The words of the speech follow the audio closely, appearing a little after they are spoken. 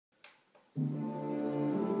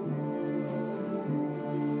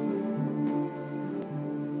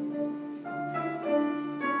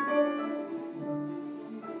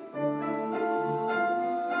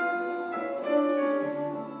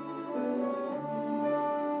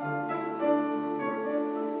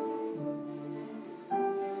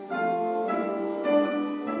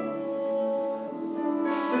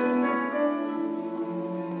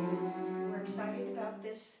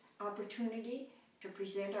Opportunity to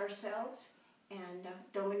present ourselves, and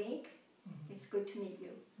Domonique, it's good to meet you.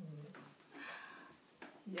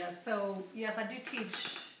 Yes, so yes, I do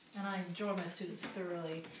teach and I enjoy my students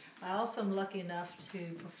thoroughly. I also am lucky enough to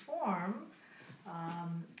perform.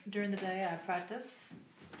 During the day I practice,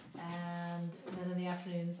 and then in the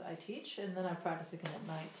afternoons I teach, and then I practice again at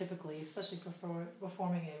night typically, especially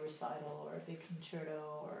performing a recital or a big concerto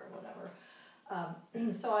or whatever.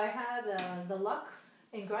 So I had the luck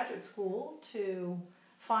in graduate school to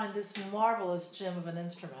find this marvelous gem of an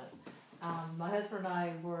instrument. My husband and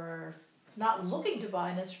I were not looking to buy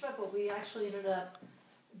an instrument, but we actually ended up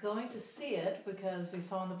going to see it because we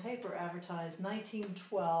saw in the paper advertised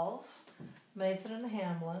 1912, Mason and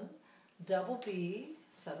Hamlin, double B,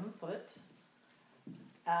 7 foot,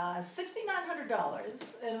 $6,900.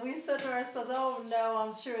 And we said to ourselves, oh no,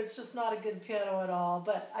 I'm sure it's just not a good piano at all,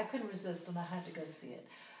 but I couldn't resist and I had to go see it.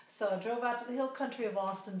 So I drove out to the hill country of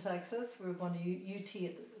Austin, Texas. We were going to UT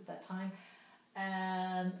at that time,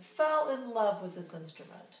 and fell in love with this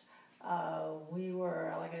instrument. We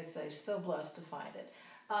were, like I say, so blessed to find it.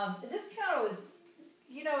 This piano is,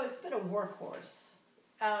 it's been a workhorse.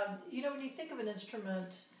 When you think of an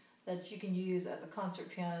instrument that you can use as a concert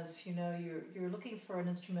pianist, you're looking for an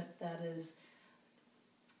instrument that is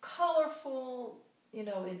colorful,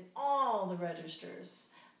 in all the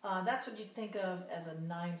registers. That's what you'd think of as a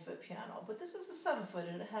 9-foot piano, but this is a 7-foot,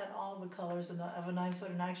 and it had all the colors of a 9-foot,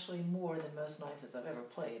 and actually more than most 9-foots I've ever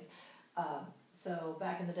played. So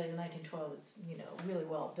back in the day, the 1912 is, really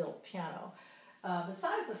well-built piano.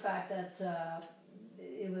 Besides the fact that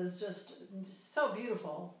it was just so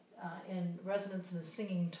beautiful in resonance and the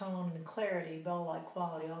singing tone and clarity, bell-like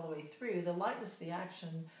quality all the way through, the lightness of the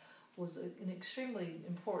action was an extremely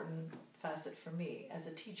important facet for me as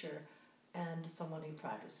a teacher and someone who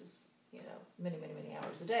practices, many, many, many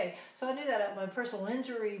hours a day. So I knew that my personal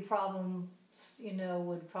injury problem,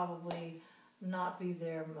 would probably not be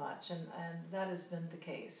there much, and that has been the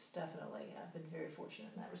case, definitely. I've been very fortunate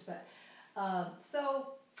in that respect.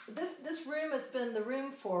 So this room has been the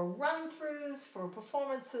room for run-throughs, for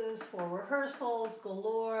performances, for rehearsals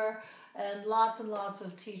galore, and lots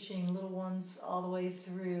of teaching little ones all the way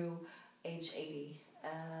through age 80.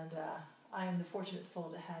 And I am the fortunate soul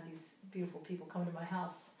to have these beautiful people come to my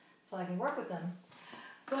house so I can work with them.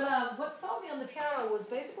 But what sold me on the piano was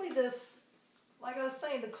basically this, like I was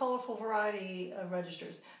saying, the colorful variety of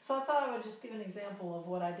registers. So I thought I would just give an example of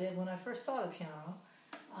what I did when I first saw the piano.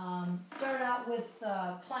 Started out with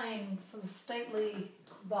playing some stately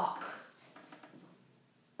Bach.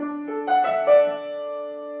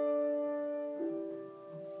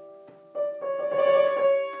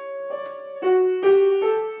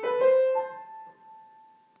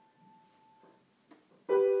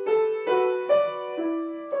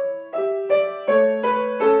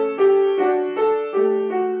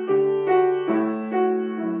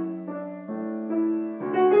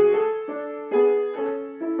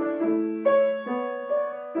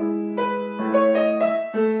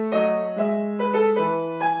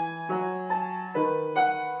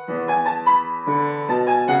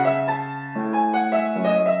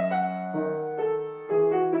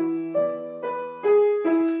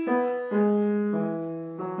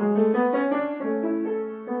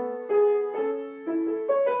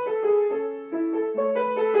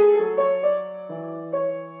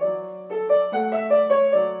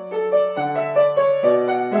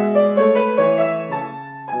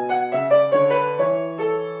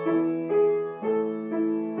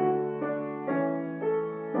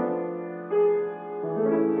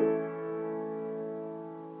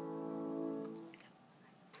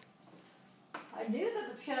 I knew that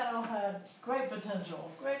the piano had great potential.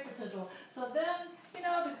 So then,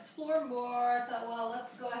 to explore more, I thought, well,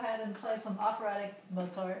 let's go ahead and play some operatic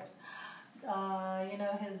Mozart.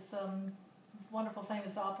 His wonderful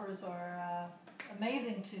famous operas are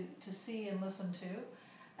amazing to see and listen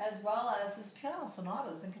to, as well as his piano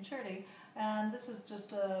sonatas and concerti. And this is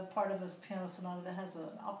just a part of his piano sonata that has an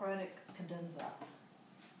operatic cadenza.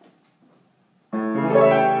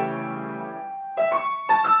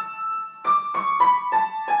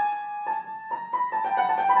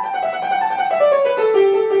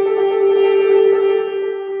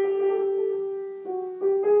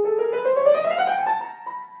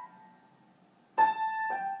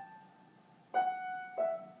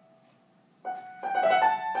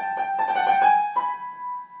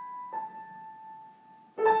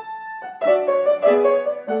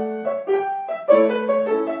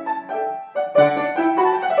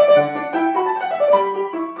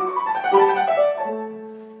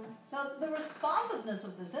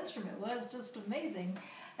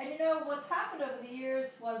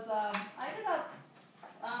 was I ended up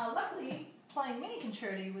luckily playing mini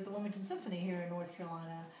concerti with the Wilmington Symphony here in North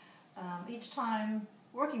Carolina. Each time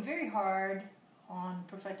working very hard on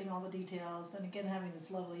perfecting all the details, and again having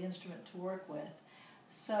this lovely instrument to work with.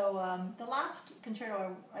 So the last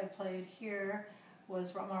concerto I played here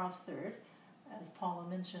was Rachmaninoff Third, as Paula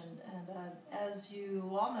mentioned, and as you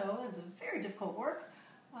all know, it's a very difficult work.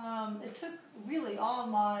 It took really all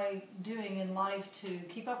my doing in life to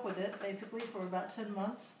keep up with it, basically, for about 10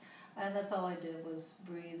 months, and that's all I did was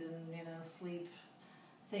breathe and, you know, sleep,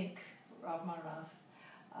 think Rachmaninoff.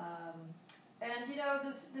 And, you know,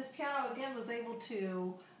 this piano, again, was able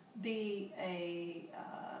to be a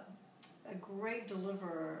great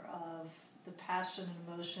deliverer of the passion and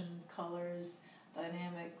emotion, colors,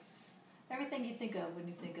 dynamics, everything you think of when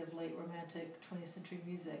you think of late romantic 20th century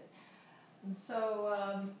music. And so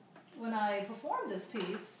when I performed this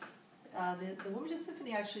piece, the Wilmington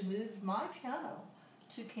Symphony actually moved my piano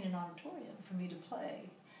to Keenan Auditorium for me to play.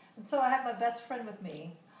 And so I had my best friend with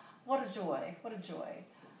me. What a joy, what a joy.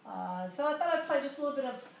 So I thought I'd play just a little bit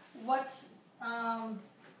of what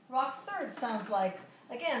Rock Third sounds like,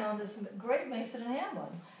 again, on this great Mason and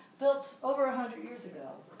Hamlin, built over 100 years ago.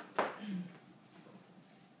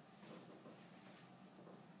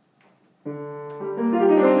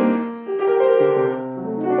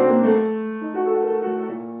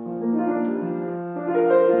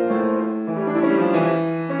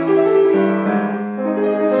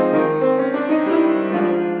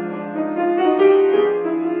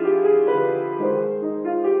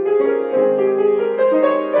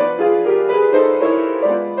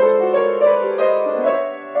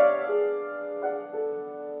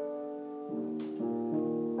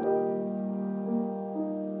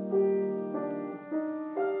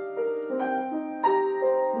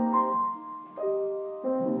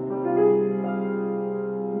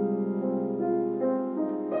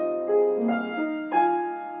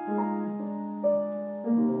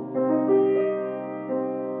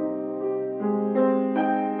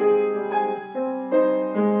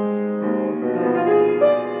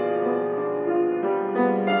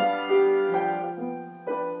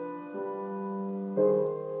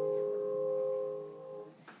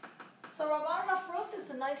 So Rachmaninoff wrote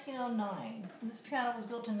this in 1909, and this piano was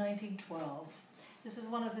built in 1912. This is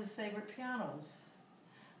one of his favorite pianos,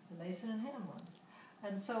 the Mason and Hamlin.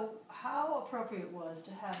 And so how appropriate it was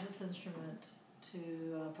to have this instrument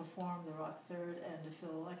to perform the Rock Third and to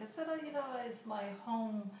feel, like I said, you know, it's my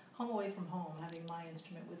home away from home, having my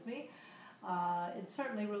instrument with me. It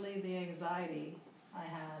certainly relieved the anxiety I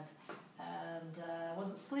had, and I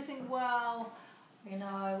wasn't sleeping well, you know,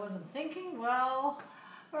 I wasn't thinking well.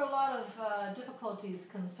 There were a lot of difficulties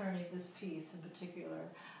concerning this piece in particular.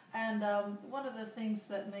 And one of the things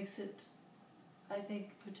that makes it, I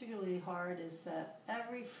think, particularly hard is that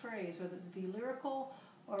every phrase, whether it be lyrical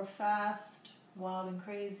or fast, wild and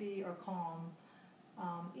crazy, or calm,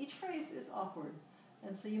 each phrase is awkward.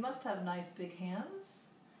 And so you must have nice big hands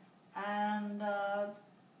and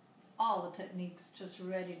all the techniques just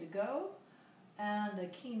ready to go and a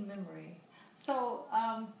keen memory. So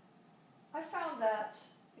I found that,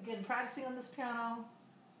 again, practicing on this piano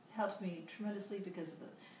helped me tremendously because of the,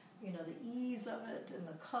 you know, the ease of it and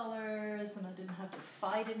the colors, and I didn't have to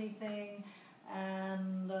fight anything,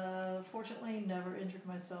 and fortunately never injured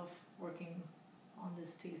myself working on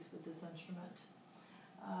this piece with this instrument.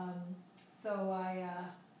 So I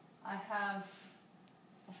have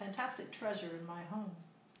a fantastic treasure in my home.